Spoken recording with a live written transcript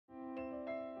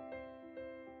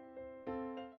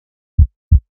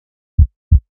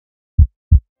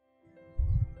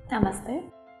Namaste.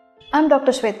 I'm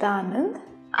Dr. Shwetha Anand.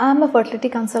 I'm a fertility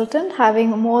consultant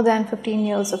having more than 15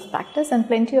 years of practice and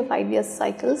plenty of IVF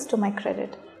cycles to my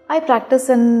credit. I practice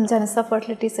in Janisthaa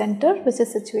Fertility Center, which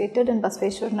is situated in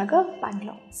Basaveshwar, Nagar,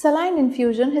 Bengaluru. Saline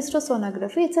Infusion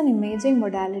Sonohysterography, it's an imaging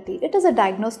modality. It is a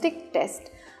diagnostic test.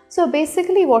 So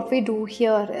basically what we do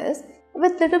here is,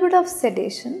 with little bit of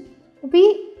sedation, we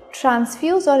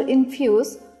transfuse or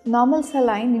infuse normal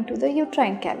saline into the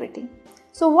uterine cavity.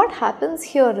 So what happens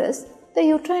here is, the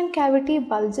uterine cavity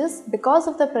bulges because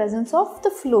of the presence of the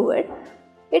fluid.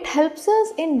 It helps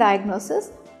us in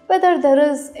diagnosis whether there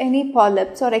is any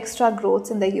polyps or extra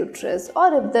growths in the uterus,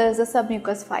 or if there is a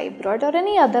submucous fibroid or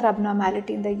any other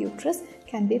abnormality in the uterus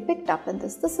can be picked up in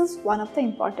this. This is one of the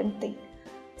important things.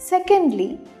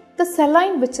 Secondly, the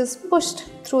saline which is pushed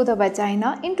through the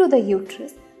vagina into the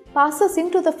uterus passes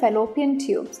into the fallopian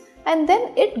tubes and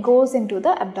then it goes into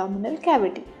the abdominal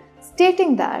cavity,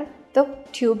 stating that the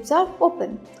tubes are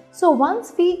open. So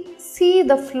once we see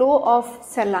the flow of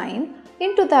saline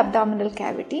into the abdominal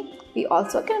cavity, we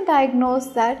also can diagnose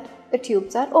that the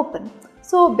tubes are open.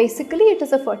 So basically it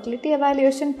is a fertility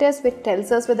evaluation test which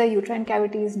tells us whether uterine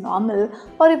cavity is normal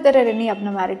or if there are any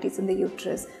abnormalities in the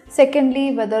uterus.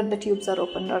 Secondly, whether the tubes are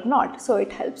open or not. So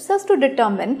it helps us to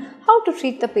determine how to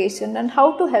treat the patient and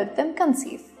how to help them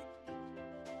conceive.